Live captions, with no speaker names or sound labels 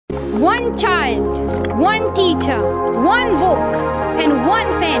One child, one teacher, one book and one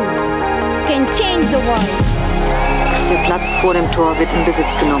pen can change the world. Der Platz vor dem Tor wird in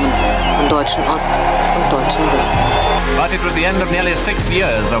Besitz genommen von deutschen Ost und deutschen West. But it was the end of nearly 6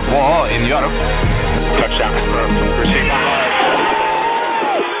 years of war in Europe. Touchdown confirmed. Proceed on high.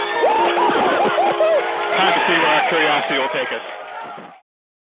 Time to see where our curiosity will take us.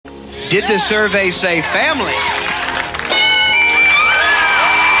 Did the survey say family?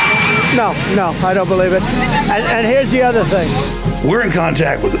 No, I don't believe it. And here's the other thing. We're in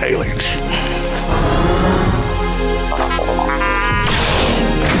contact with aliens.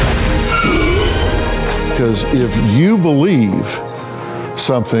 Because if you believe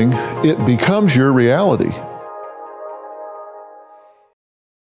something, it becomes your reality.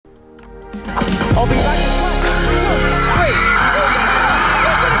 I'll be back in 1, 2, 3.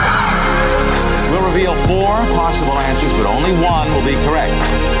 We'll reveal 4 possible answers, but only one will be correct.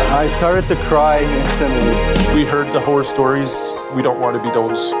 I started to cry instantly. We heard the horror stories. We don't want to be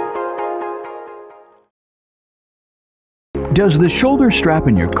those. Does the shoulder strap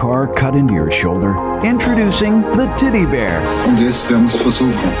in your car cut into your shoulder? Introducing the Titty Bear. Und jetzt werden wir es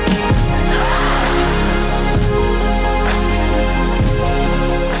versuchen.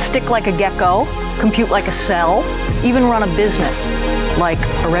 Stick like a gecko, compute like a cell, even run a business like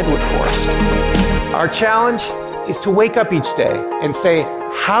a redwood forest. Our challenge is to wake up each day and say,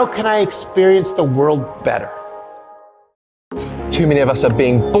 how can I experience the world better? Too many of us are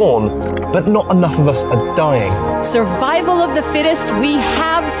being born, but not enough of us are dying. Survival of the fittest, we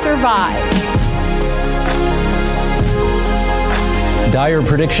have survived. Dire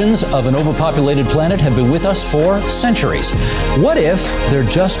predictions of an overpopulated planet have been with us for centuries. What if they're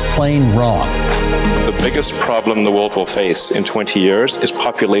just plain wrong? The biggest problem the world will face in 20 years is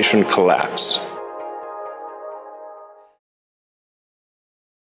population collapse.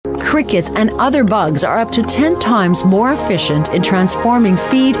 Crickets and other bugs are up to 10 times more efficient in transforming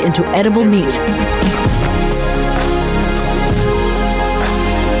feed into edible meat.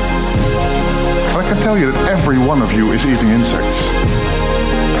 I can tell you that every one of you is eating insects.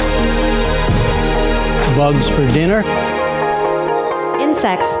 Bugs for dinner?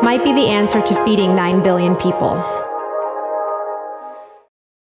 Insects might be the answer to feeding 9 billion people.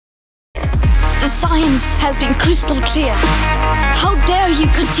 The science has been crystal clear. How dare you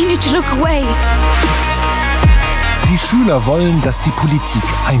continue to look away? Die Schüler wollen, dass die Politik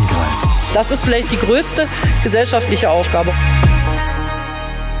eingreift. Das ist vielleicht die größte gesellschaftliche Aufgabe.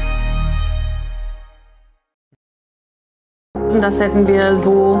 Das hätten wir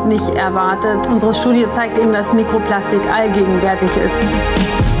so nicht erwartet. Unsere Studie zeigt eben, dass Mikroplastik allgegenwärtig ist.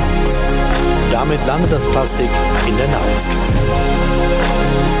 Damit landet das Plastik in der Nahrungskette.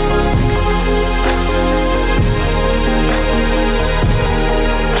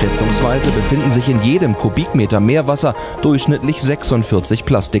 Schätzungsweise befinden sich in jedem Kubikmeter Meerwasser durchschnittlich 46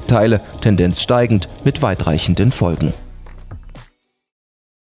 Plastikteile, Tendenz steigend mit weitreichenden Folgen.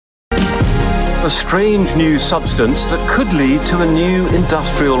 A strange new substance that could lead to a new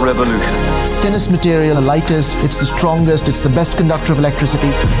industrial revolution. It's the thinnest material, the lightest, it's the strongest, it's the best conductor of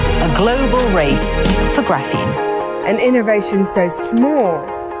electricity. A global race for graphene. An innovation so small,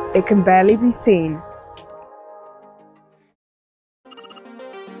 it can barely be seen.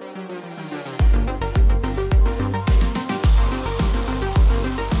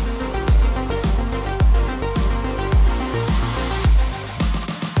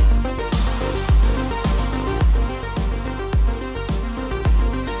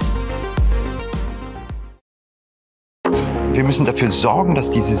 Wir müssen dafür sorgen,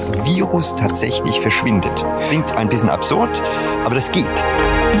 dass dieses Virus tatsächlich verschwindet. Klingt ein bisschen absurd, aber das geht.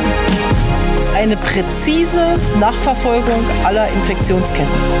 Eine präzise Nachverfolgung aller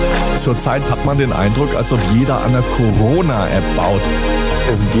Infektionsketten. Zurzeit hat man den Eindruck, als ob jeder eine Corona-App baut.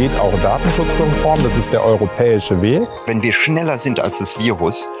 Es geht auch datenschutzkonform, das ist der europäische Weg. Wenn wir schneller sind als das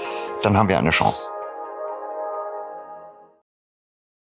Virus, dann haben wir eine Chance.